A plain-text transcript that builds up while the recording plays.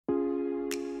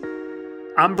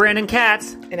I'm Brandon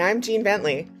Katz. And I'm Jean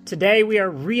Bentley. Today we are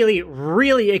really,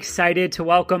 really excited to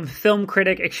welcome film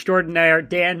critic extraordinaire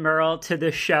Dan Murrell to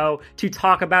the show to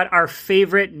talk about our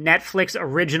favorite Netflix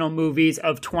original movies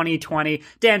of 2020.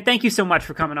 Dan, thank you so much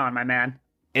for coming on, my man.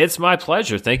 It's my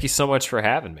pleasure. Thank you so much for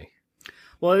having me.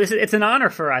 Well, it's an honor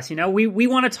for us. You know, we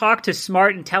want to talk to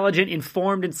smart, intelligent,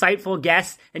 informed, insightful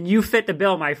guests, and you fit the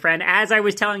bill, my friend. As I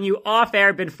was telling you off air,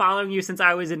 I've been following you since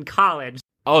I was in college.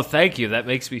 Oh, thank you. That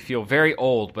makes me feel very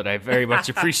old, but I very much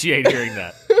appreciate hearing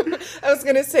that. I was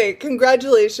going to say,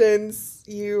 congratulations.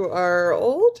 You are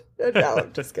old? No,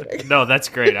 I'm just kidding. No, that's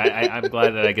great. I'm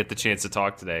glad that I get the chance to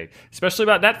talk today, especially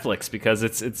about Netflix, because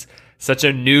it's such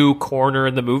a new corner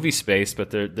in the movie space, but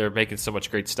they're making so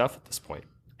much great stuff at this point.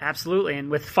 Absolutely.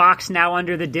 And with Fox now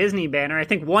under the Disney banner, I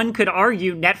think one could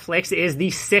argue Netflix is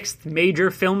the sixth major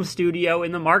film studio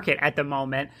in the market at the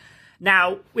moment.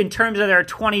 Now, in terms of their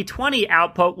 2020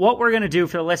 output, what we're going to do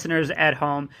for the listeners at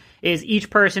home is each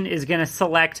person is going to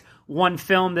select one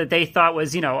film that they thought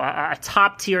was, you know, a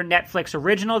top-tier Netflix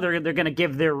original. They're going to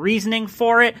give their reasoning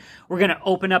for it. We're going to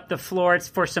open up the floor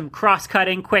for some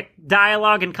cross-cutting, quick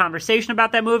dialogue and conversation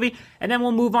about that movie, and then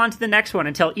we'll move on to the next one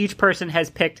until each person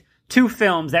has picked two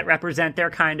films that represent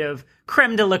their kind of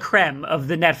creme de la creme of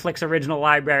the Netflix original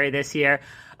library this year.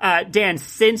 Dan,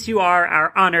 since you are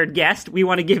our honored guest, we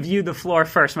want to give you the floor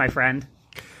first, my friend.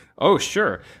 Oh,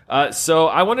 sure. So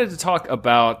I wanted to talk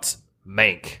about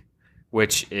Mank,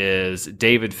 which is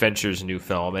David Fincher's new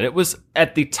film. And it was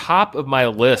at the top of my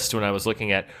list when I was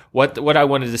looking at what I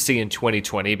wanted to see in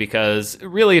 2020, because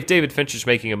really, if David Fincher's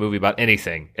making a movie about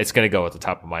anything, it's going to go at the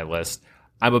top of my list.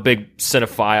 I'm a big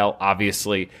cinephile,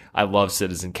 obviously. I love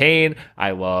Citizen Kane.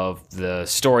 I love the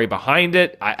story behind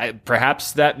it.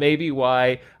 Perhaps that may be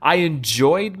why I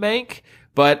enjoyed Mank,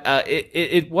 but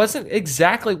it wasn't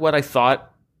exactly what I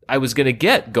thought I was going to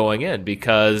get going in,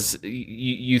 because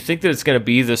you think that it's going to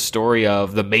be the story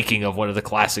of the making of one of the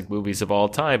classic movies of all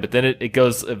time, but then it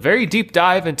goes a very deep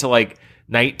dive into like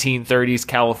 1930s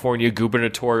California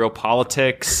gubernatorial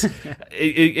politics.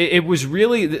 It was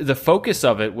really, the focus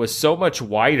of it was so much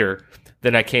wider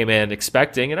than I came in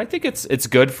expecting, and I think it's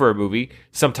good for a movie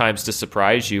sometimes to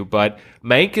surprise you. But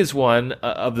Mank is one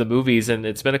of the movies, and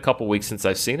it's been a couple weeks since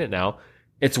I've seen it now.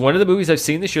 It's one of the movies I've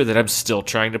seen this year that I'm still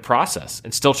trying to process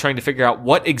and still trying to figure out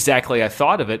what exactly I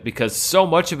thought of it, because so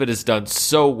much of it is done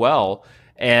so well.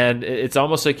 And it's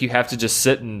almost like you have to just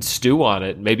sit and stew on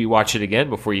it and maybe watch it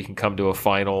again before you can come to a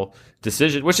final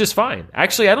decision, which is fine.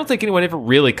 Actually, I don't think anyone ever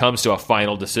really comes to a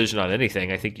final decision on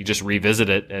anything. I think you just revisit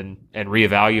it and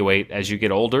reevaluate as you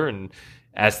get older and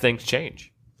as things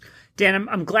change. Dan,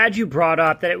 I'm glad you brought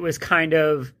up that it was kind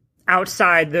of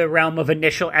outside the realm of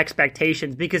initial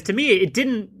expectations, because to me, it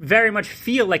didn't very much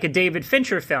feel like a David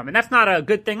Fincher film. And that's not a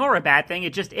good thing or a bad thing.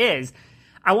 It just is.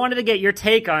 I wanted to get your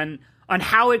take on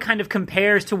how it kind of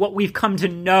compares to what we've come to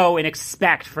know and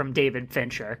expect from David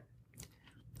Fincher.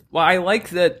 Well, I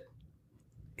like that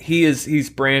he's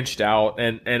branched out,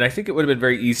 and I think it would have been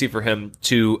very easy for him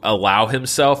to allow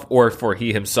himself, or for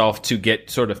he himself to get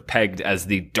sort of pegged as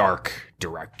the dark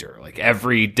director. Like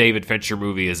every David Fincher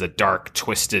movie is a dark,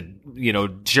 twisted,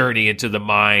 journey into the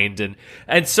mind,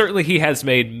 and certainly he has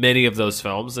made many of those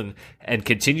films and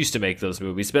continues to make those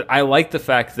movies. But I like the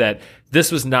fact that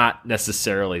this was not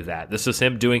necessarily that. This was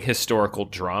him doing historical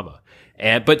drama,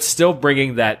 but still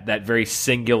bringing that very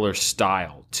singular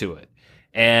style to it.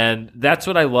 And that's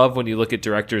what I love when you look at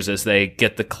directors as they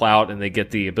get the clout and they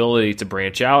get the ability to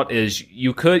branch out, is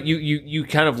you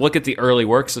kind of look at the early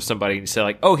works of somebody and you say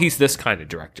like, oh, he's this kind of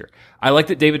director. I like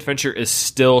that David Fincher is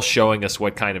still showing us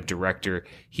what kind of director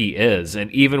he is. And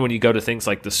even when you go to things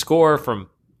like the score from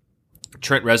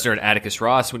Trent Reznor and Atticus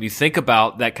Ross, when you think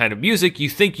about that kind of music, you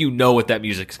think you know what that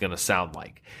music is going to sound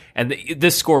like. And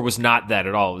this score was not that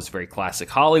at all. It was very classic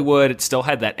Hollywood. It still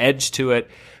had that edge to it.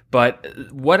 But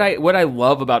what I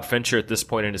love about Fincher at this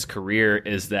point in his career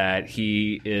is that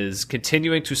he is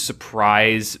continuing to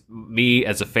surprise me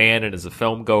as a fan and as a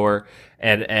film goer,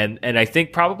 and I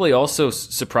think probably also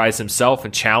surprise himself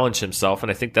and challenge himself.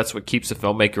 And I think that's what keeps a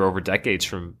filmmaker over decades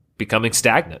from becoming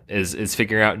stagnant, is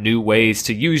figuring out new ways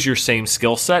to use your same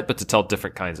skill set, but to tell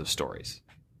different kinds of stories.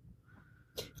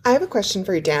 I have a question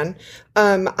for you, Dan.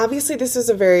 Obviously, this is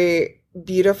a very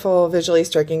beautiful, visually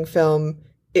striking film.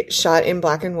 It shot in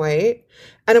black and white.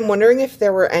 And I'm wondering if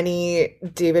there were any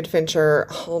David Fincher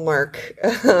hallmark,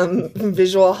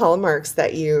 visual hallmarks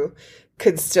that you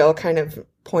could still kind of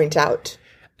point out.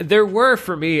 There were,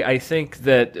 for me, I think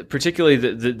that particularly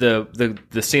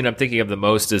the scene I'm thinking of the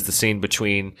most is the scene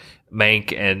between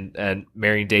Mank and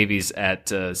Marion Davies at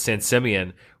San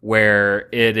Simeon, where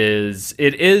it is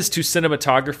to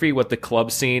cinematography what the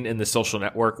club scene in The Social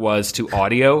Network was to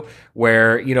audio,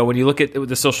 where, you know, when you look at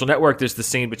The Social Network, there's the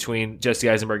scene between Jesse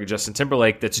Eisenberg and Justin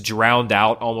Timberlake that's drowned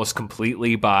out almost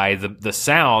completely by the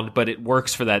sound, but it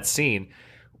works for that scene.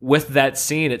 With that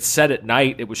scene, it's set at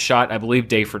night. It was shot, I believe,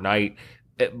 day for night,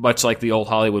 much like the old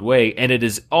Hollywood way, and it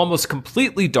is almost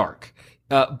completely dark.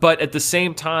 But at the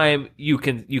same time, you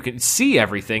can see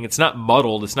everything. It's not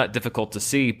muddled. It's not difficult to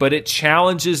see, but it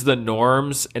challenges the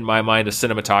norms, in my mind, of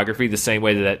cinematography the same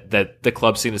way that the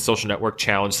club scene and Social Network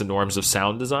challenged the norms of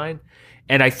sound design.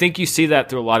 And I think you see that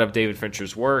through a lot of David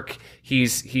Fincher's work.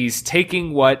 He's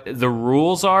taking what the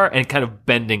rules are and kind of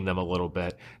bending them a little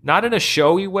bit. Not in a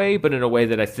showy way, but in a way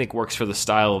that I think works for the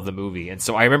style of the movie. And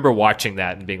so I remember watching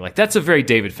that and being like, that's a very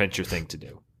David Fincher thing to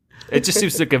do. It just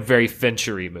seems like a very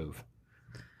Fincher-y move.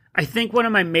 I think one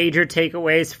of my major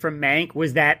takeaways from Mank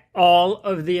was that all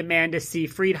of the Amanda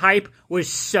Seyfried hype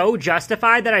was so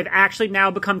justified that I've actually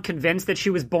now become convinced that she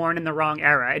was born in the wrong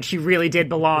era and she really did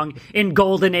belong in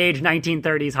golden age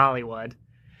 1930s Hollywood.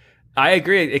 I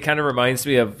agree. It kind of reminds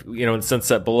me of, you know, in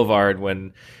Sunset Boulevard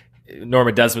when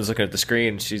Norma Desmond's looking at the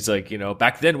screen and she's like, you know,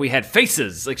 back then we had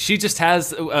faces. Like, she just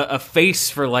has a face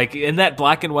for, like, in that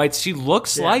black and white, she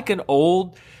looks like an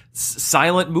old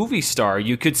silent movie star.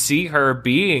 You could see her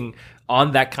being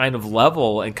on that kind of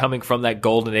level and coming from that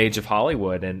golden age of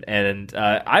Hollywood. And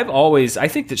I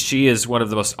think that she is one of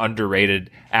the most underrated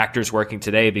actors working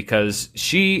today because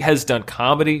she has done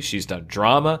comedy, she's done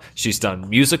drama, she's done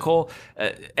musical.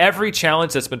 Every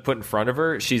challenge that's been put in front of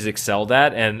her, she's excelled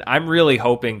at. And I'm really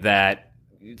hoping that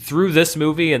through this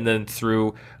movie and then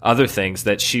through other things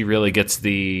that she really gets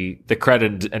the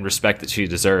credit and respect that she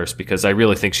deserves, because I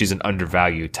really think she's an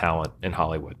undervalued talent in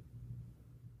Hollywood.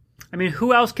 I mean,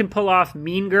 who else can pull off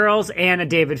Mean Girls and a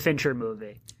David Fincher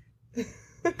movie?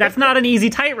 That's not an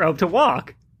easy tightrope to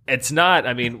walk. It's not.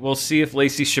 I mean, we'll see if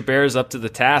Lacey Chabert is up to the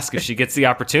task if she gets the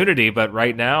opportunity. But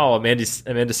right now,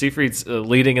 Amanda Seyfried's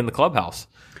leading in the clubhouse.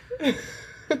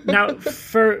 Now,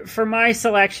 for my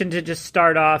selection to just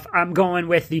start off, I'm going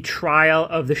with The Trial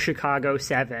of the Chicago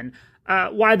 7.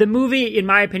 While the movie, in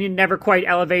my opinion, never quite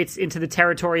elevates into the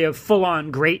territory of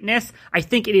full-on greatness, I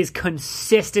think it is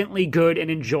consistently good and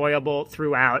enjoyable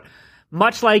throughout.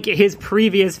 Much like his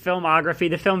previous filmography,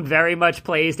 the film very much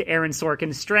plays to Aaron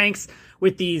Sorkin's strengths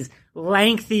with these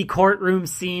lengthy courtroom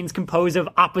scenes composed of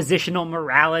oppositional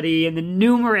morality and the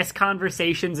numerous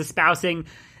conversations espousing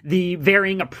the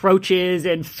varying approaches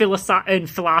and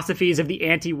philosophies of the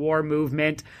anti-war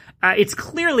movement. It's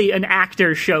clearly an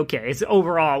actor's showcase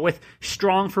overall, with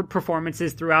strong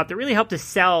performances throughout that really help to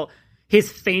sell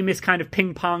his famous kind of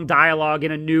ping-pong dialogue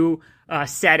in a new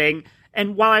setting.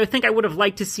 And while I think I would have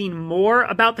liked to see more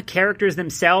about the characters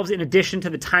themselves, in addition to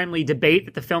the timely debate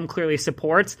that the film clearly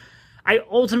supports, I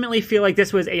ultimately feel like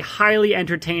this was a highly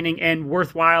entertaining and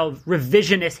worthwhile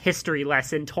revisionist history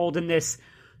lesson told in this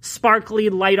sparkly,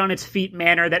 light-on-its-feet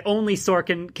manner that only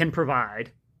Sorkin can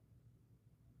provide.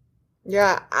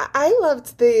 Yeah, I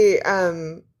loved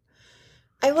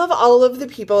I love all of the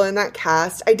people in that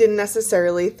cast. I didn't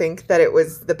necessarily think that it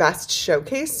was the best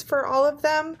showcase for all of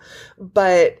them,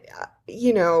 but,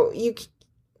 you know,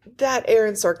 that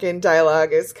Aaron Sorkin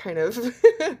dialogue is kind of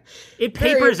it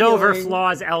papers over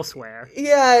flaws elsewhere.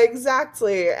 Yeah,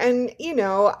 exactly. And, you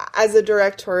know, as a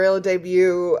directorial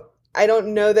debut, I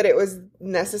don't know that it was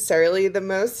necessarily the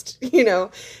most, you know,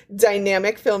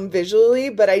 dynamic film visually,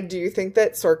 but I do think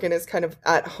that Sorkin is kind of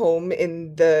at home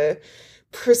in the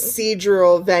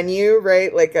procedural venue,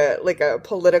 right? Like a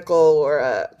political or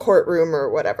a courtroom or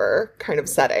whatever kind of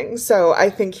setting. So I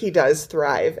think he does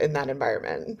thrive in that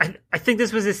environment. I think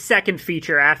this was his second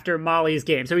feature after Molly's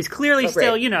Game. So he's clearly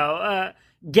still, you know,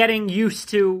 getting used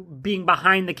to being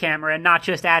behind the camera and not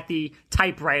just at the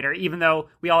typewriter, even though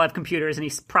we all have computers and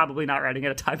he's probably not writing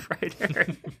at a typewriter.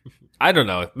 I don't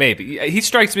know. Maybe. He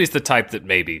strikes me as the type that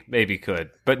maybe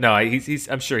could. But no,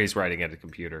 I'm sure he's writing at a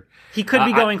computer. He could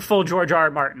be going full George R.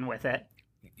 R. Martin with it.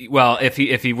 Well, if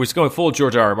he was going full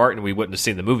George R. R. Martin, we wouldn't have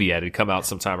seen the movie yet. It'd come out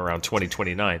sometime around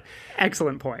 2029.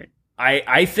 Excellent point.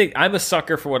 I think I'm a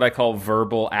sucker for what I call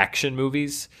verbal action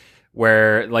movies,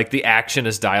 where like the action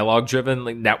is dialogue driven.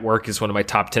 Like Network is one of my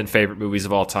top 10 favorite movies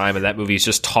of all time, and that movie is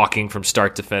just talking from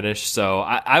start to finish. So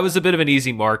I was a bit of an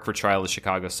easy mark for Trial of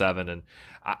Chicago 7, and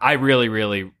I really,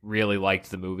 really, really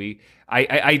liked the movie.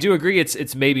 I do agree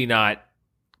it's maybe not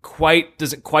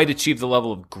doesn't quite achieve the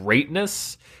level of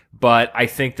greatness, but I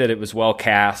think that it was well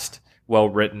cast well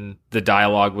written. The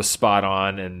dialogue was spot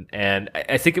on, and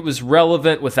I think it was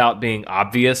relevant without being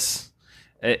obvious.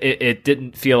 It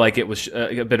didn't feel like it was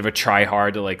a bit of a try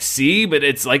hard to like see, but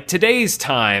it's like today's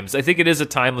times. I think it is a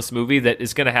timeless movie that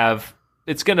is going to have,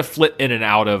 it's going to flip in and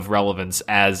out of relevance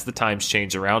as the times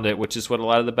change around it, which is what a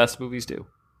lot of the best movies do.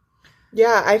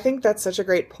 Yeah, I think that's such a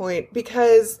great point,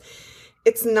 because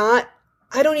it's not,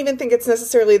 I don't even think it's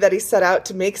necessarily that he set out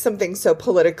to make something so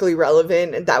politically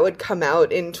relevant and that would come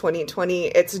out in 2020.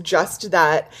 It's just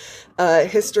that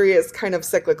history is kind of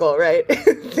cyclical, right?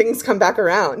 Things come back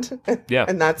around. Yeah.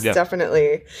 And that's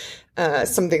definitely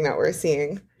something that we're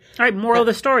seeing. All right, moral of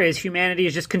the story is humanity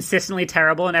is just consistently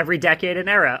terrible in every decade and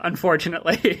era,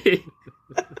 unfortunately.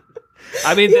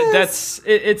 I mean, Yes.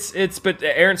 but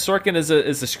Aaron Sorkin is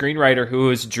a screenwriter who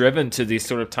is driven to these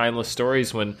sort of timeless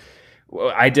stories. When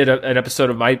I did an episode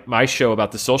of my show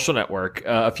about The Social Network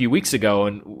a few weeks ago,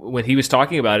 and when he was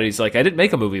talking about it, he's like, I didn't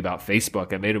make a movie about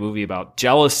Facebook. I made a movie about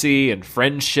jealousy and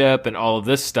friendship and all of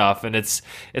this stuff. And it's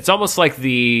almost like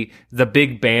the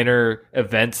big banner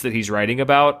events that he's writing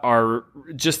about are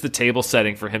just the table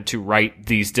setting for him to write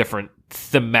these different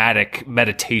thematic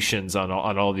meditations on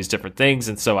all these different things.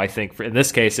 And so I think in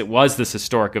this case, it was this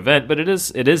historic event, but it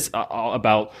is all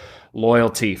about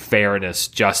loyalty, fairness,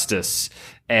 justice.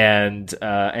 And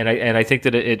I think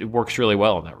that it works really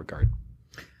well in that regard.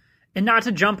 And not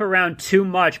to jump around too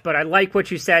much, but I like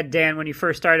what you said, Dan, when you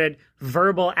first started,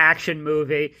 verbal action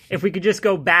movie. If we could just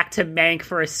go back to Mank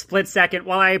for a split second.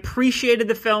 While I appreciated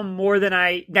the film more than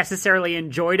I necessarily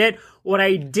enjoyed it, what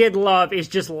I did love is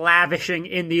just lavishing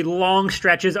in the long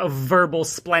stretches of verbal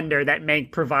splendor that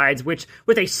Mank provides, which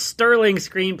with a sterling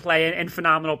screenplay and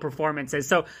phenomenal performances.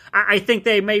 So I think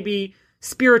they may be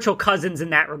spiritual cousins in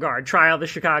that regard. Trial of the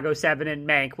Chicago 7 and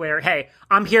Mank, where, hey,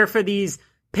 I'm here for these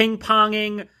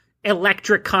ping-ponging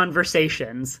electric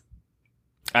conversations.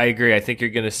 I agree. I think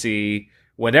you're going to see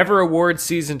whenever award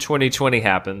season 2020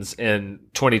 happens in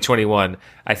 2021,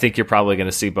 I think you're probably going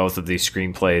to see both of these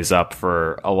screenplays up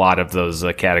for a lot of those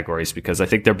categories, because I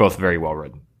think they're both very well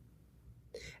written.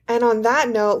 And on that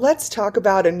note, let's talk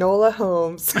about Enola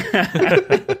Holmes.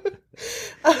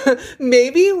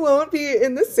 Maybe won't be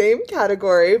in the same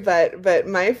category, but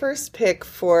my first pick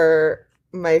for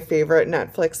my favorite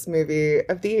Netflix movie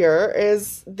of the year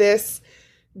is this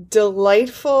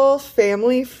delightful,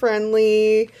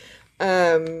 family-friendly,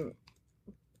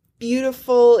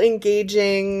 beautiful,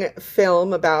 engaging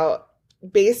film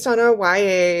based on a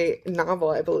YA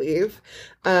novel, I believe,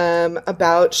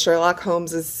 about Sherlock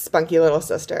Holmes' spunky little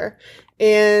sister.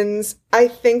 And I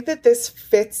think that this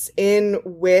fits in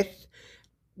with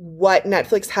what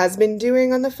Netflix has been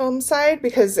doing on the film side,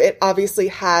 because it obviously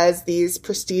has these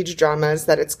prestige dramas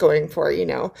that it's going for,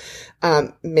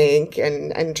 Mank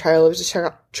and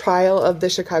Trial of the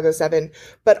Chicago 7,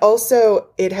 but also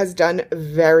it has done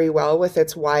very well with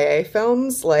its YA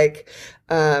films, like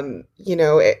in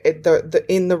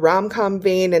the rom-com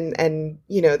vein and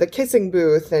The Kissing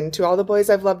Booth and To All the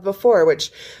Boys I've Loved Before,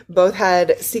 which both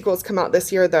had sequels come out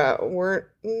this year that weren't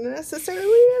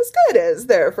necessarily as good as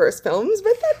their first films,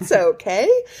 but that's okay.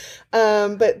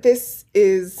 But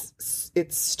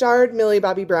it starred Millie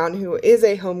Bobby Brown, who is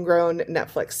a homegrown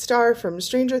Netflix star from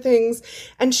Stranger Things,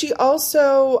 and she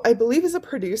also, I believe, is a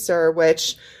producer,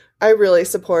 which I really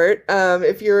support.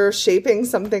 If you're shaping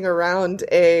something around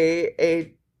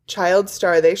a child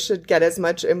star, they should get as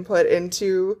much input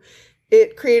into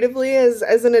it creatively as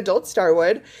an adult star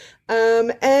would.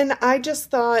 And I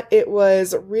just thought it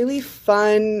was really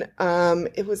fun.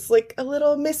 It was like a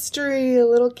little mystery, a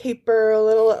little caper, a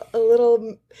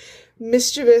little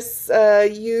mischievous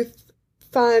youth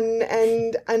fun,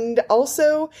 and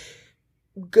also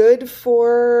good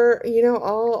for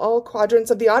all quadrants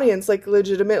of the audience. Like,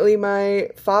 legitimately, my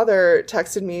father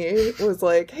texted me, was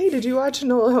like, hey, did you watch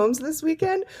Enola Holmes this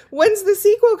weekend? When's the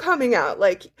sequel coming out?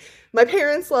 Like, my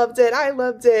parents loved it, I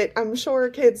loved it, I'm sure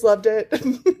kids loved it.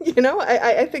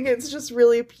 I think it's just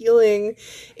really appealing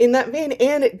in that vein,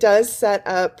 and it does set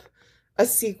up a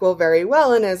sequel very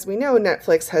well. And as we know,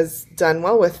 Netflix has done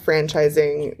well with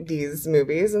franchising these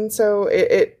movies, and so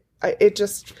it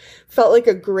just felt like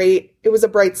it was a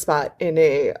bright spot in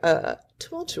a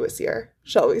tumultuous year,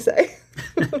 shall we say.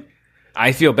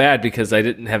 I feel bad because I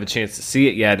didn't have a chance to see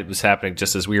it yet. It was happening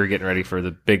just as we were getting ready for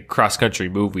the big cross-country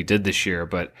move we did this year.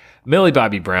 But Millie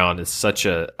Bobby Brown is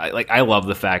I love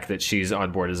the fact that she's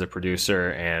on board as a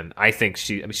producer, and I think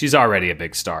she's already a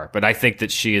big star, but I think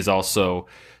that she is also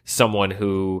someone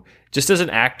who, just as an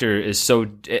actor, is so,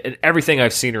 in everything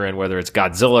I've seen her in, whether it's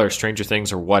Godzilla or Stranger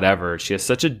Things or whatever, she has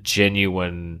such a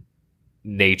genuine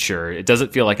nature. It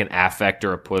doesn't feel like an affect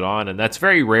or a put on, and that's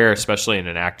very rare, especially in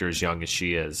an actor as young as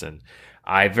she is. And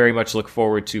I very much look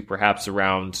forward to perhaps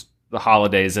around the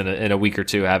holidays in a week or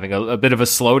two having a bit of a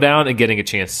slowdown and getting a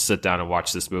chance to sit down and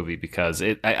watch this movie, because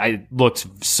I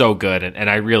looked so good, and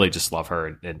I really just love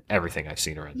her and everything I've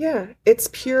seen her in. Yeah, it's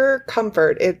pure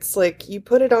comfort. It's like you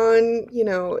put it on,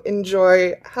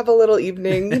 enjoy, have a little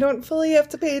evening. You don't fully have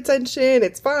to pay attention.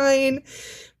 It's fine.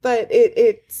 But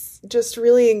it's just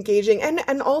really engaging.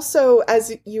 And also,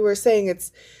 as you were saying,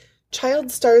 it's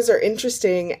child stars are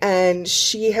interesting, and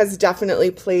she has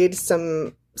definitely played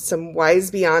some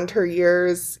wise beyond her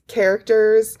years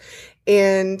characters,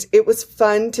 and it was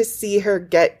fun to see her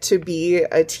get to be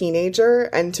a teenager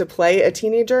and to play a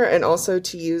teenager, and also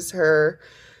to use her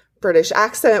British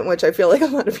accent, which I feel like a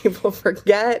lot of people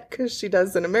forget because she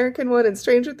does an American one in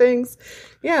Stranger Things.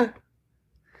 Yeah.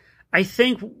 I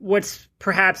think what's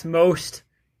perhaps most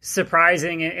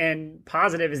surprising and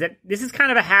positive is that this is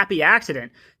kind of a happy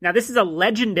accident. Now, this is a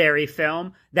Legendary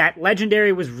film that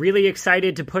Legendary was really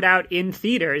excited to put out in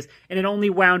theaters, and it only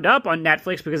wound up on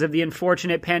Netflix because of the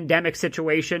unfortunate pandemic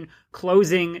situation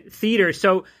closing theaters.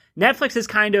 So Netflix has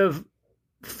kind of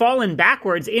fallen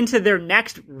backwards into their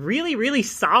next really, really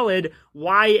solid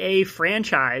YA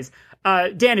franchise.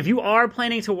 Dan, if you are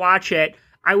planning to watch it,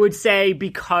 I would say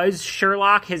because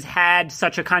Sherlock has had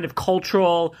such a kind of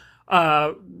cultural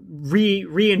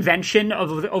reinvention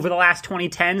over the last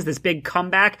 2010s, this big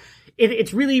comeback,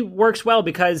 it really works well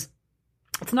because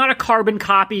it's not a carbon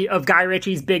copy of Guy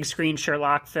Ritchie's big screen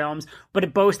Sherlock films, but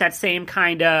it boasts that same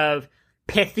kind of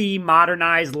pithy,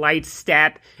 modernized, light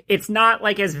step. It's not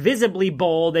like as visibly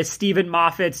bold as Stephen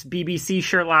Moffat's BBC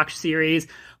Sherlock series,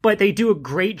 but they do a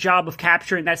great job of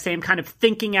capturing that same kind of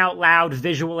thinking out loud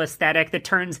visual aesthetic that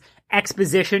turns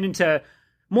exposition into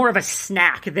more of a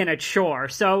snack than a chore.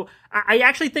 So I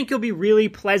actually think you'll be really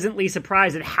pleasantly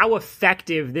surprised at how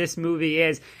effective this movie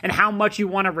is and how much you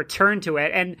want to return to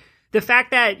it. And the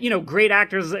fact that, great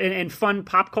actors and fun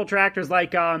pop culture actors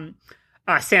like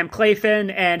Sam Claflin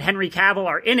and Henry Cavill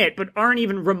are in it, but aren't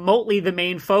even remotely the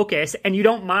main focus, and you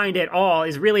don't mind at all,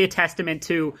 is really a testament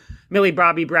to Millie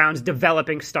Bobby Brown's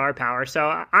developing star power.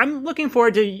 So I'm looking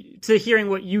forward to hearing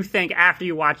what you think after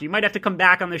you watch it. You might have to come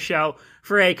back on the show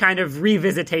for a kind of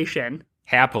revisitation.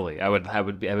 Happily, I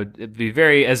would be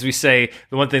very, as we say,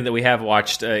 the one thing that we have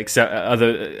watched except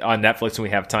other on Netflix when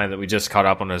we have time that we just caught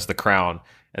up on is The Crown,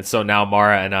 and so now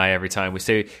Mara and I, every time we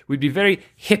say, we'd be very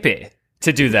hippie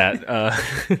to do that.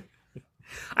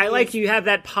 I like you have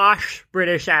that posh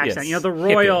British accent, Yes, the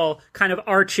royal kind of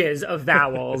arches of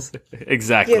vowels.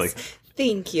 Exactly. Yes,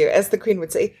 thank you. As the Queen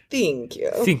would say, thank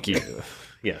you. Thank you.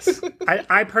 Yes.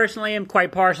 I personally am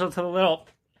quite partial to the little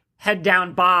head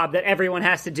down bob that everyone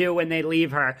has to do when they leave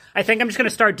her. I think I'm just going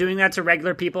to start doing that to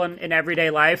regular people in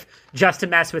everyday life just to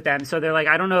mess with them. So they're like,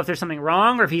 I don't know if there's something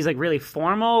wrong or if he's like really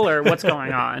formal or what's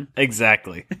going on.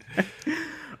 Exactly.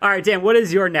 All right, Dan, what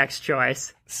is your next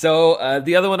choice? So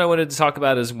the other one I wanted to talk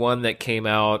about is one that came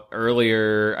out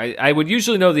earlier. I would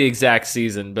usually know the exact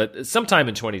season, but sometime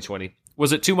in 2020.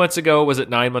 Was it 2 months ago? Was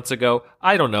it 9 months ago?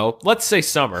 I don't know. Let's say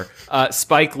summer.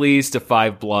 Spike Lee's To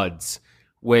Five Bloods,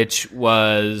 which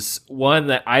was one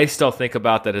that I still think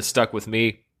about that has stuck with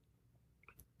me.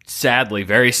 Sadly,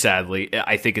 very sadly,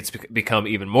 I think it's become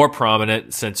even more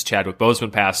prominent since Chadwick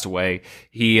Boseman passed away.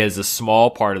 He is a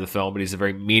small part of the film, but he's a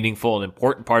very meaningful and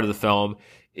important part of the film.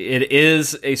 It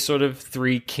is a sort of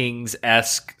Three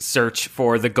Kings-esque search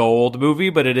for the gold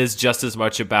movie, but it is just as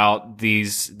much about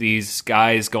these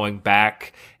guys going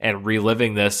back and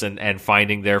reliving this and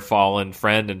finding their fallen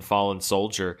friend and fallen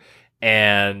soldier.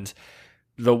 And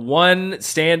the one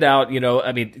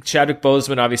standout, Chadwick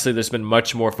Boseman, obviously there's been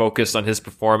much more focus on his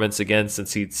performance again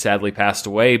since he sadly passed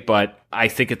away, but I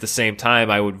think at the same time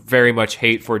I would very much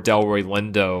hate for Delroy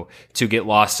Lindo to get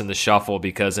lost in the shuffle,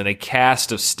 because in a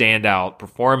cast of standout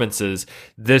performances,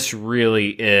 this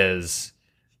really is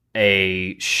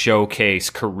a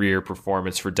showcase career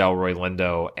performance for Delroy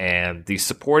Lindo. And the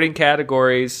supporting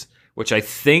categories, which I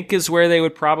think is where they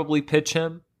would probably pitch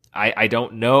him, I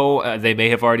don't know. They may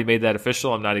have already made that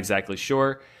official. I'm not exactly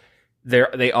sure.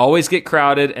 They always get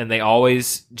crowded, and they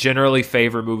always generally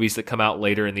favor movies that come out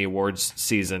later in the awards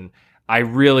season. I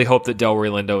really hope that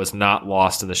Delroy Lindo is not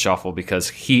lost in the shuffle, because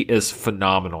he is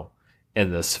phenomenal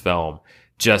in this film.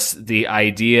 Just the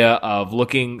idea of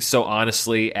looking so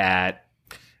honestly at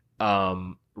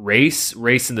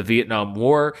race in the Vietnam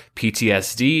War,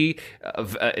 PTSD,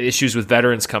 issues with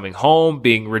veterans coming home,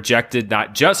 being rejected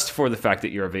not just for the fact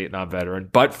that you're a Vietnam veteran,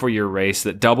 but for your race,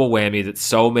 that double whammy that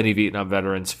so many Vietnam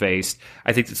veterans faced.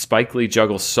 I think that Spike Lee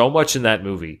juggles so much in that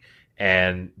movie,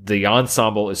 and the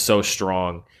ensemble is so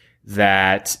strong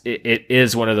that it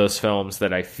is one of those films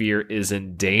that I fear is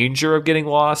in danger of getting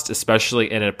lost,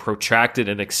 especially in a protracted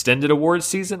and extended awards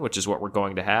season, which is what we're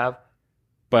going to have.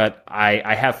 But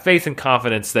I have faith and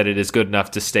confidence that it is good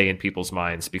enough to stay in people's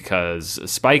minds, because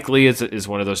Spike Lee is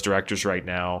one of those directors right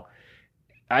now.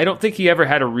 I don't think he ever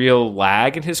had a real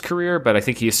lag in his career, but I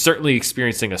think he is certainly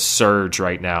experiencing a surge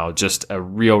right now, just a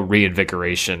real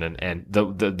reinvigoration. And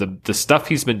the stuff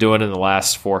he's been doing in the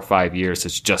last 4 or 5 years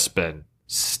has just been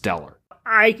stellar.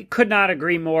 I could not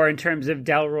agree more in terms of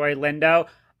Delroy Lindo.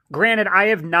 Granted, I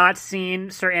have not seen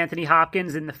Sir Anthony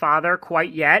Hopkins in The Father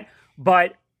quite yet,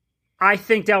 but I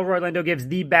think Delroy Lindo gives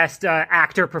the best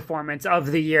actor performance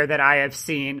of the year that I have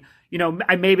seen. You know,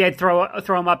 maybe I'd throw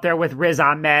him up there with Riz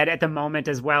Ahmed at the moment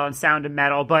as well in Sound of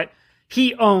Metal, but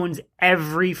he owns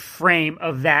every frame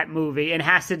of that movie and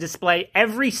has to display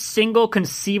every single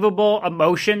conceivable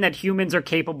emotion that humans are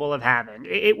capable of having.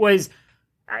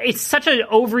 It's such an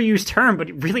overused term, but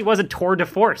it really was a tour de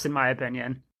force, in my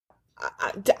opinion.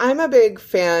 I'm a big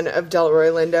fan of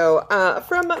Delroy Lindo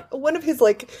from one of his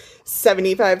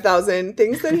 75,000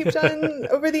 things that he's done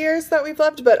over the years that we've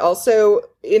loved, but also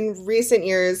in recent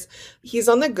years, he's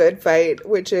on The Good Fight,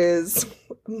 which is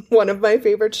one of my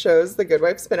favorite shows, the Good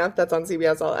Wife spinoff that's on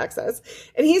CBS All Access.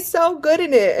 And he's so good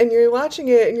in it, and you're watching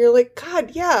it and you're like,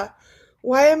 God, yeah,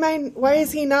 why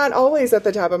is he not always at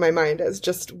the top of my mind as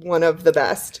just one of the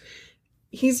best?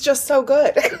 He's just so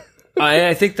good.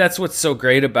 I think that's what's so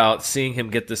great about seeing him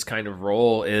get this kind of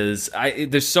role is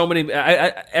there's so many.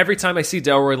 Every time I see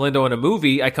Delroy Lindo in a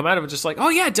movie, I come out of it just like, oh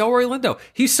yeah, Delroy Lindo.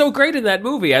 He's so great in that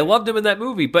movie. I loved him in that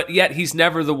movie. But yet he's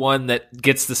never the one that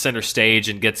gets the center stage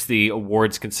and gets the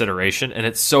awards consideration. And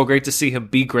it's so great to see him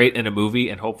be great in a movie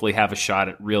and hopefully have a shot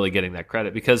at really getting that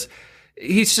credit, because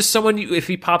he's just someone, if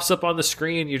he pops up on the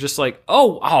screen, you're just like,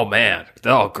 oh man,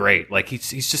 oh great. Like he's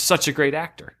just such a great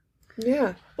actor.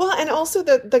 Yeah. Well, and also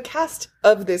the cast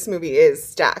of this movie is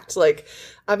stacked. Like,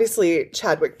 obviously,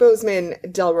 Chadwick Boseman,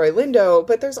 Delroy Lindo,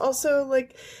 but there's also,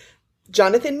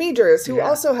 Jonathan Majors, who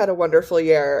also had a wonderful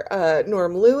year.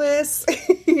 Norm Lewis,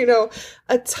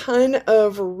 a ton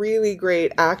of really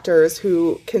great actors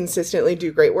who consistently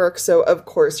do great work. So, of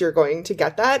course, you're going to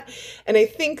get that. And I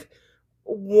think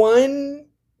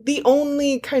the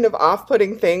only kind of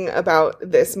off-putting thing about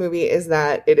this movie is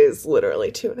that it is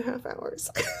literally 2.5 hours.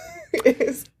 It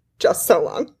is just so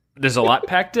long. There's a lot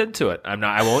packed into it.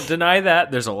 I won't deny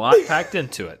that. There's a lot packed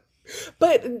into it.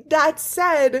 But that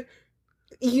said,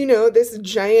 this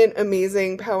giant,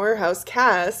 amazing powerhouse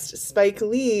cast, Spike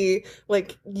Lee,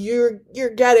 you're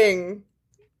getting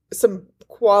some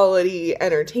quality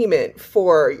entertainment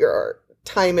for your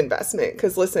time investment.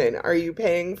 Because listen, are you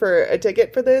paying for a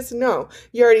ticket for this? No,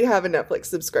 you already have a Netflix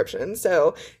subscription.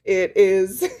 So it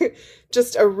is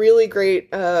just a really great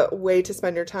way to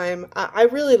spend your time. I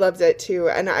really loved it too.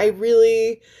 And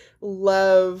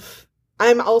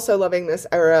I'm also loving this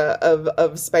era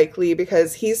of Spike Lee,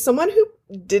 because he's someone who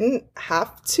didn't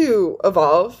have to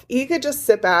evolve. He could just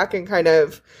sit back and kind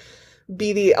of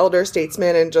be the elder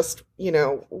statesman and just,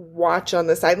 watch on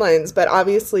the sidelines. But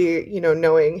obviously,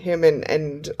 knowing him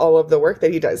and all of the work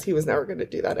that he does, he was never going to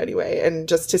do that anyway. And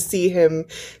just to see him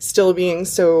still being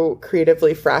so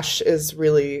creatively fresh is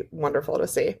really wonderful to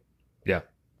see. Yeah,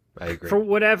 I agree. For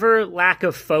whatever lack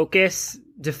of focus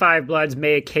Da 5 Bloods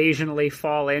may occasionally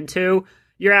fall into,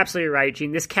 you're absolutely right,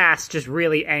 Gene. This cast just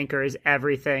really anchors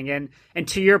everything. And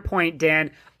to your point,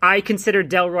 Dan, I consider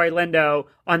Delroy Lindo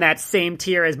on that same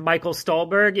tier as Michael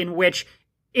Stolberg, in which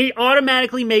it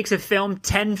automatically makes a film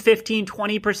 10, 15,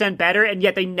 20% better, and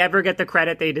yet they never get the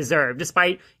credit they deserve,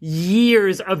 despite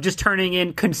years of just turning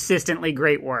in consistently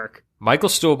great work. Michael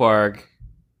Stuhlbarg,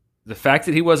 the fact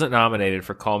that he wasn't nominated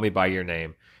for Call Me By Your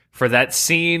Name, for that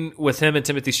scene with him and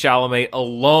Timothée Chalamet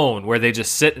alone, where they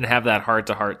just sit and have that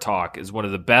heart-to-heart talk, is one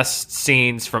of the best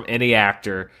scenes from any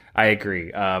actor. I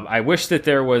agree. I wish that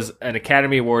there was an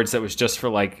Academy Awards that was just for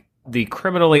the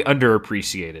criminally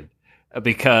underappreciated,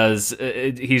 because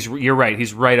you're right.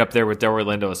 He's right up there with Delroy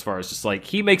Lindo as far as just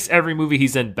he makes every movie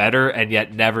he's in better, and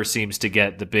yet never seems to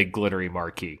get the big glittery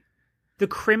marquee. The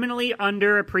criminally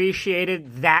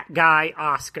underappreciated that guy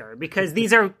Oscar, because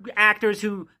these are actors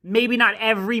who maybe not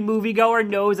every moviegoer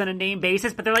knows on a name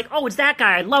basis, but they're like, oh, it's that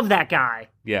guy. I love that guy.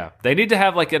 Yeah. They need to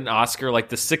have an Oscar,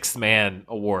 the Sixth Man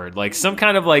award, some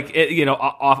kind of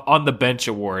off on the bench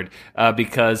award,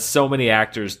 because so many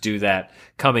actors do that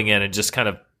coming in and just kind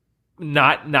of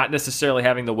not necessarily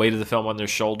having the weight of the film on their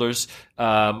shoulders,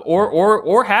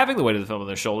 or having the weight of the film on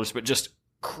their shoulders, but just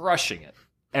crushing it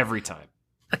every time.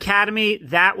 Academy,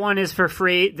 that one is for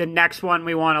free. The next one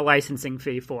we want a licensing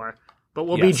fee for. But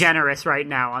we'll be generous right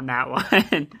now on that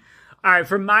one. All right,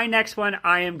 for my next one,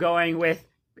 I am going with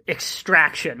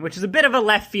Extraction, which is a bit of a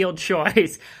left field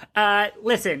choice.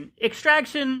 Listen,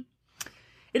 Extraction,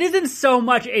 it isn't so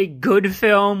much a good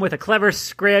film with a clever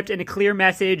script and a clear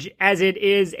message as it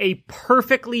is a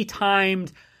perfectly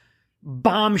timed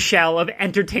bombshell of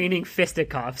entertaining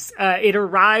fisticuffs. It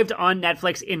arrived on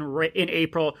Netflix in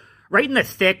April, right in the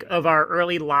thick of our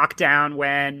early lockdown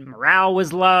when morale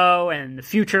was low and the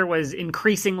future was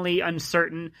increasingly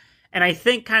uncertain. And I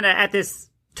think kind of at this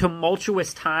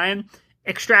tumultuous time,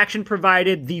 Extraction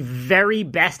provided the very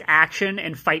best action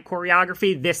and fight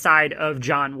choreography this side of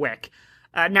John Wick.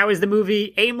 Now, is the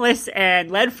movie aimless and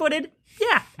lead-footed?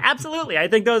 Yeah, absolutely. I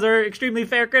think those are extremely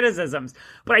fair criticisms.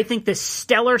 But I think the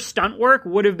stellar stunt work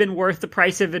would have been worth the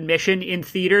price of admission in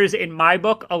theaters in my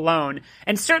book alone,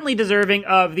 and certainly deserving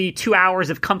of the 2 hours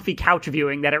of comfy couch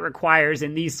viewing that it requires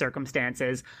in these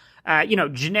circumstances.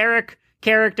 Generic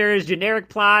characters, generic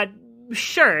plot,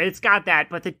 sure, it's got that,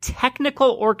 but the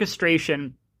technical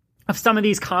orchestration of some of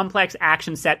these complex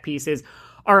action set pieces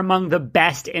are among the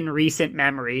best in recent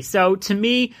memory. So to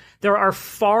me, there are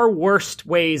far worse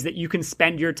ways that you can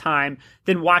spend your time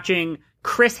than watching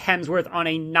Chris Hemsworth on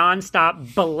a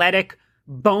nonstop, balletic,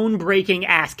 bone-breaking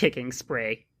ass-kicking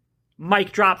spree.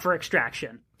 Mic drop for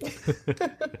Extraction.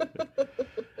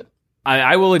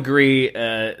 I will agree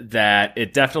that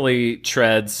it definitely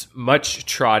treads much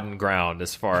trodden ground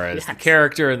as far as the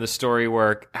character and the story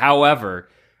work. However,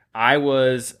 it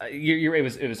was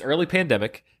early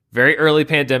pandemic. Very early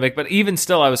pandemic, but even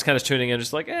still, I was kind of tuning in,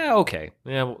 just like, okay.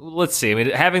 Yeah, let's see. I mean,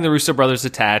 having the Russo brothers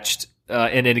attached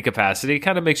in any capacity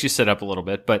kind of makes you sit up a little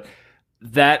bit. But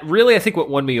that really, I think what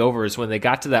won me over is when they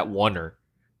got to that oneer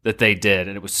that they did,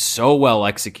 and it was so well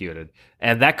executed.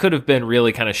 And that could have been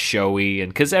really kind of showy,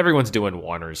 and because everyone's doing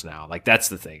oneers now. Like, that's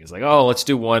the thing. It's like, oh, let's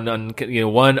do one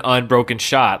unbroken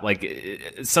shot.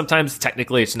 Like, sometimes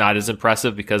technically it's not as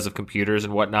impressive because of computers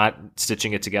and whatnot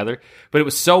stitching it together. But it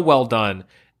was so well done.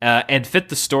 And fit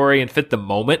the story and fit the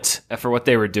moment for what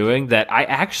they were doing, that I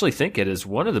actually think it is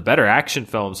one of the better action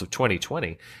films of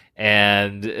 2020.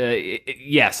 And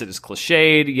yes, it is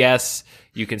cliched. Yes,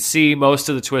 you can see most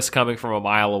of the twists coming from a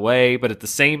mile away. But at the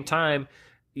same time,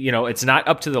 it's not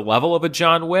up to the level of a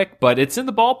John Wick, but it's in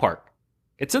the ballpark.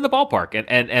 It's in the ballpark.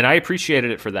 And I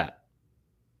appreciated it for that.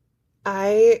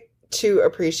 I, too,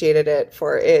 appreciated it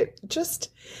for it just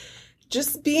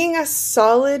being a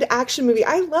solid action movie.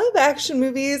 I love action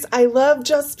movies. I love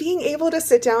just being able to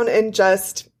sit down and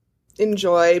just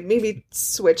enjoy, maybe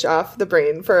switch off the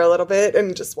brain for a little bit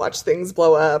and just watch things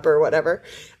blow up or whatever.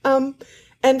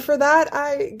 And for that,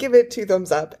 I give it 2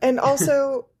 thumbs up. And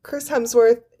also, Chris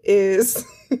Hemsworth is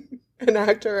an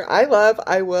actor I love.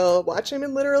 I will watch him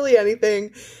in literally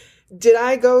anything. Did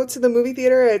I go to the movie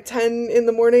theater at 10 in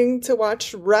the morning to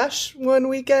watch Rush one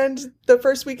weekend, the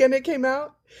first weekend it came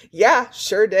out? Yeah,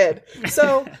 sure did.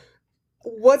 So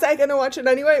was I going to watch it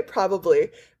anyway? Probably.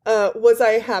 Was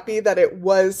I happy that it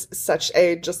was such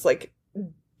a just like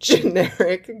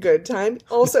generic good time?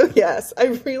 Also, yes. I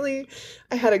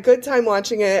had a good time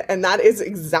watching it, and that is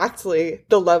exactly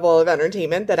the level of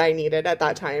entertainment that I needed at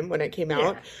that time when it came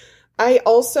out. Yeah. I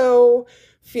also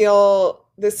feel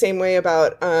the same way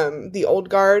about The Old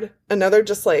Guard, another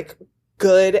just like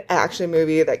good action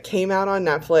movie that came out on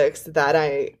Netflix that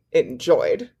I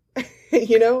enjoyed.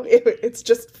 It's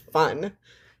just fun.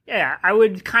 Yeah, I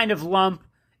would kind of lump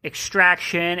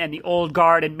Extraction and The Old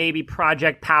Guard and maybe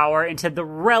Project Power into the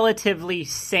relatively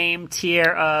same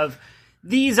tier of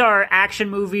these are action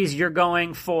movies you're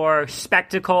going for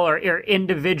spectacle or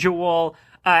individual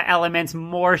elements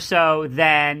more so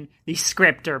than the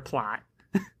script or plot.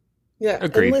 Yeah,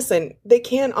 agreed. And listen, they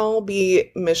can't all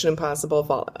be Mission Impossible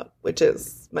Fallout, which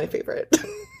is my favorite.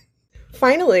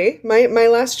 Finally, my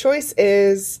last choice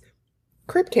is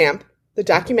Crip Camp, the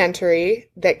documentary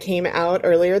that came out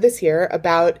earlier this year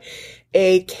about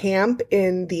a summer camp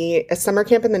in the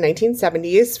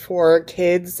 1970s for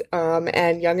kids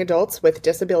and young adults with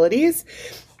disabilities.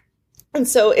 And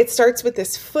so it starts with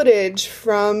this footage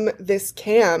from this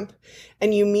camp,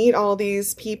 and you meet all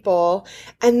these people,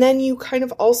 and then you kind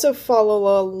of also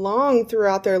follow along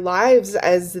throughout their lives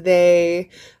as they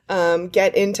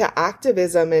get into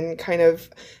activism, and kind of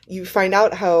you find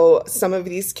out how some of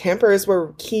these campers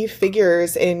were key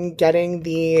figures in getting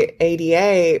the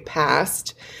ADA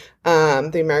passed,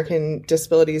 the American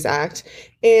Disabilities Act.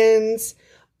 And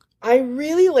I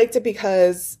really liked it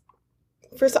because,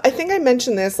 first, I think I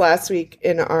mentioned this last week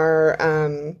in our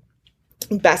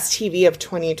Best TV of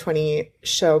 2020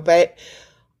 show, but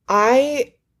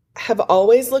I have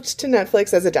always looked to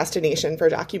Netflix as a destination for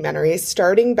documentaries,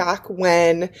 starting back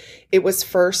when it was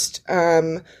first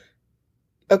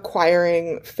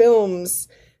acquiring films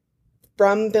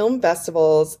from film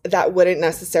festivals that wouldn't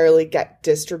necessarily get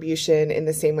distribution in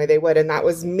the same way they would. And that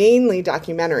was mainly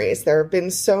documentaries. There have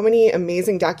been so many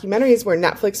amazing documentaries where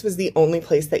Netflix was the only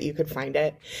place that you could find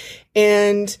it.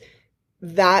 And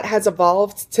that has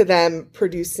evolved to them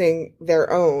producing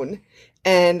their own.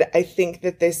 And I think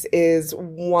that this is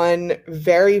one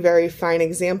very, very fine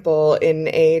example in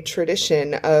a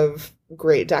tradition of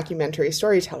great documentary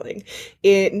storytelling.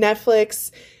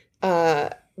 Netflix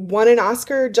won an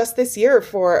Oscar just this year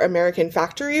for American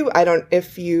Factory.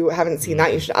 If you haven't seen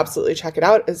that, you should absolutely check it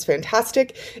out. It's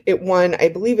fantastic. It won, I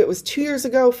believe it was 2 years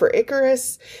ago, for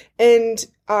Icarus. And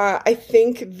I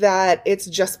think that it's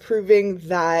just proving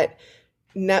that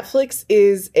Netflix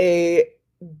is a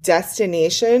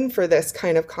destination for this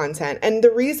kind of content. And the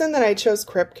reason that I chose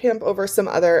Crip Camp over some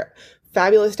other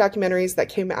fabulous documentaries that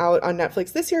came out on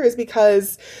Netflix this year is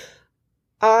because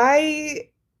I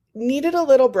needed a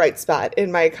little bright spot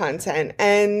in my content.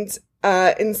 And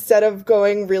instead of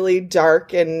going really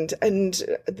dark and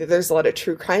there's a lot of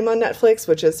true crime on Netflix,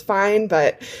 which is fine,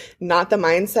 but not the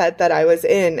mindset that I was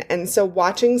in. And so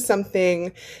watching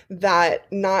something that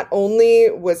not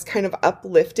only was kind of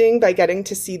uplifting by getting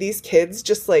to see these kids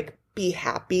just like be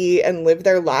happy and live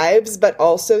their lives, but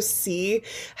also see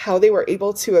how they were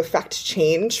able to affect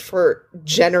change for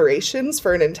generations,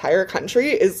 for an entire country,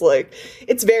 is like,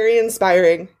 it's very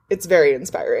inspiring. It's very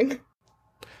inspiring.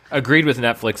 Agreed with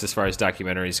Netflix as far as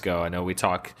documentaries go. I know we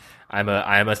talk. I'm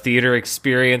a theater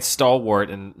experience stalwart,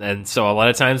 and so a lot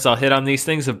of times I'll hit on these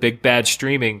things of big bad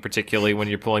streaming, particularly when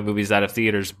you're pulling movies out of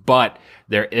theaters. But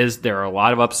there are a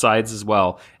lot of upsides as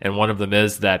well, and one of them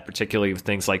is that, particularly with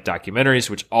things like documentaries,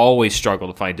 which always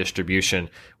struggle to find distribution,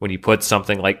 when you put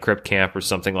something like Crip Camp or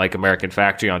something like American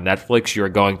Factory on Netflix, you're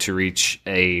going to reach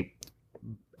a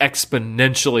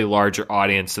exponentially larger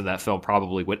audience than that film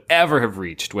probably would ever have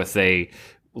reached with a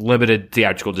limited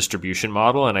theatrical distribution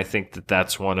model. And I think that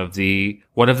that's one of the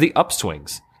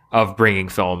upswings of bringing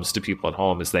films to people at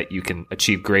home, is that you can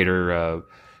achieve greater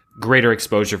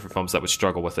exposure for films that would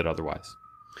struggle with it otherwise.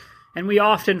 And we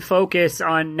often focus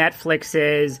on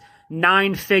Netflix's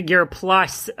 9-figure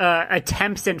plus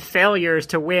attempts and failures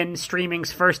to win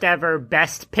streaming's first ever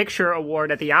Best Picture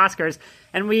award at the Oscars.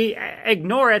 And we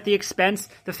ignore at the expense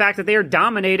the fact that they are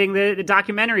dominating the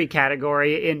documentary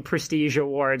category in prestige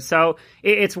awards. So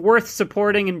it's worth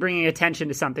supporting and bringing attention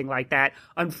to something like that.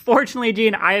 Unfortunately,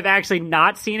 Gene, I have actually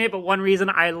not seen it, but one reason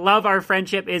I love our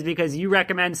friendship is because you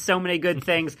recommend so many good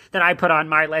things that I put on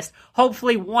my list.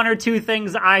 Hopefully one or two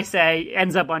things I say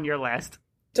ends up on your list.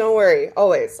 Don't worry.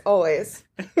 Always, always.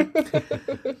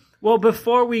 Well,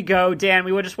 before we go, Dan,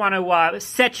 we would just want to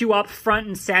set you up front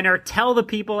and center. Tell the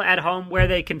people at home where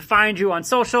they can find you on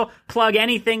social. Plug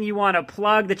anything you want to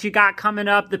plug that you got coming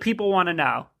up. The people want to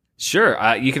know. Sure.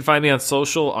 You can find me on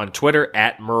social, on Twitter,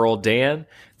 @MerleDan.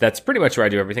 That's pretty much where I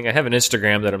do everything. I have an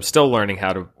Instagram that I'm still learning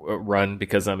how to run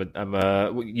because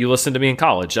you listened to me in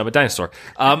college. I'm a dinosaur.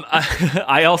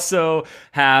 I also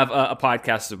have a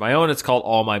podcast of my own. It's called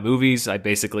All My Movies. I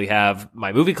basically have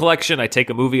my movie collection. I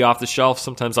take a movie off the shelf.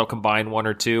 Sometimes I'll combine one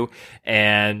or two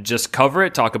and just cover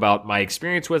it, talk about my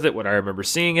experience with it, what I remember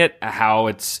seeing it, how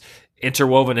it's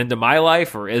interwoven into my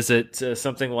life, or is it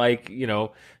something like,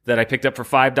 that I picked up for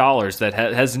 $5 that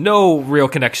has no real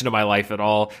connection to my life at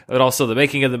all, but also the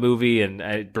making of the movie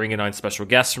and bringing on special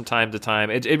guests from time to time.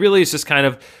 It really is just kind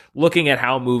of looking at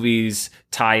how movies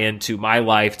tie into my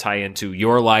life, tie into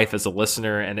your life as a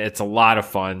listener, and it's a lot of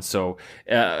fun. So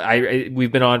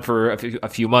we've been on for a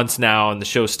few months now, and the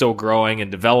show's still growing and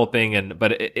developing,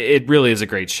 but it really is a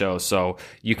great show. So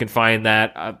you can find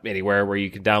that anywhere where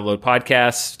you can download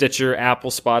podcasts, Stitcher,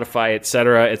 Apple, Spotify,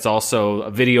 etc. It's also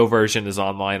a video version is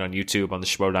online on YouTube on the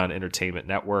Schmodown Entertainment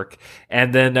Network.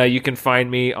 And then you can find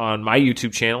me on my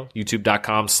YouTube channel,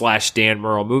 youtube.com/Dan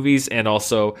Murrell Movies. And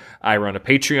also I run a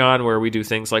Patreon where we do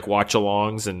things like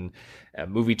watch-alongs and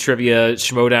movie trivia,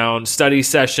 Schmodown study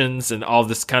sessions, and all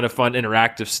this kind of fun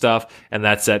interactive stuff. And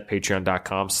that's at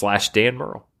patreon.com/Dan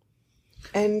Murrell.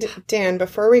 And Dan,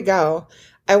 before we go,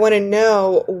 I want to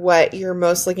know what you're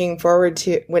most looking forward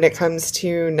to when it comes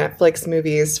to Netflix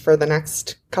movies for the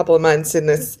next couple of months in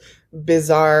this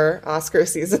bizarre Oscar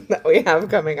season that we have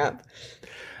coming up.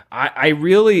 I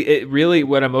really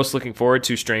what I'm most looking forward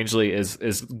to, strangely, is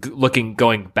going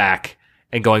back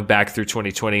through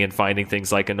 2020 and finding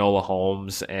things like Enola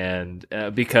Holmes, and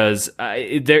because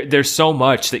there's so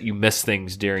much that you miss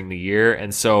things during the year.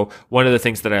 And so one of the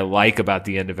things that I like about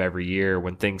the end of every year,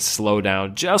 when things slow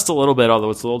down just a little bit, although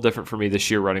it's a little different for me this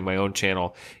year running my own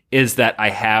channel, is that I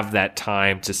have that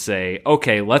time to say,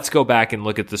 okay, let's go back and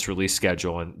look at this release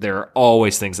schedule. And there are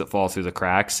always things that fall through the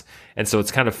cracks. And so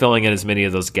it's kind of filling in as many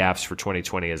of those gaps for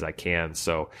 2020 as I can.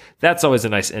 So that's always a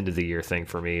nice end of the year thing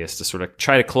for me, is to sort of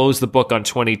try to close the book on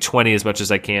 2020 as much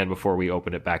as I can before we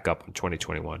open it back up in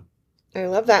 2021. I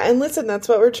love that. And listen, that's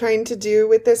what we're trying to do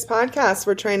with this podcast.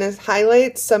 We're trying to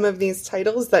highlight some of these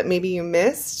titles that maybe you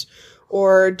missed,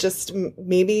 or just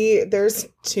maybe there's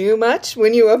too much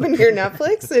when you open your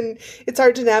Netflix and it's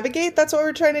hard to navigate. That's what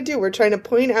we're trying to do. We're trying to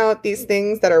point out these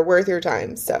things that are worth your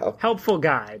time. So helpful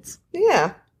guides.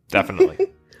 Yeah.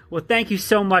 Definitely. Well, thank you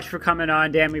so much for coming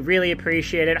on, Dan. We really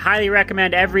appreciate it. Highly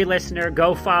recommend every listener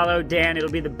go follow Dan. It'll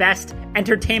be the best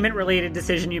entertainment-related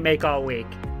decision you make all week.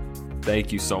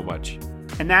 Thank you so much.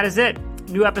 And that is it.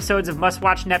 New episodes of Must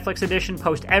Watch Netflix Edition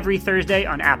post every Thursday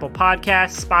on Apple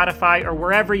Podcasts, Spotify, or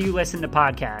wherever you listen to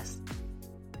podcasts.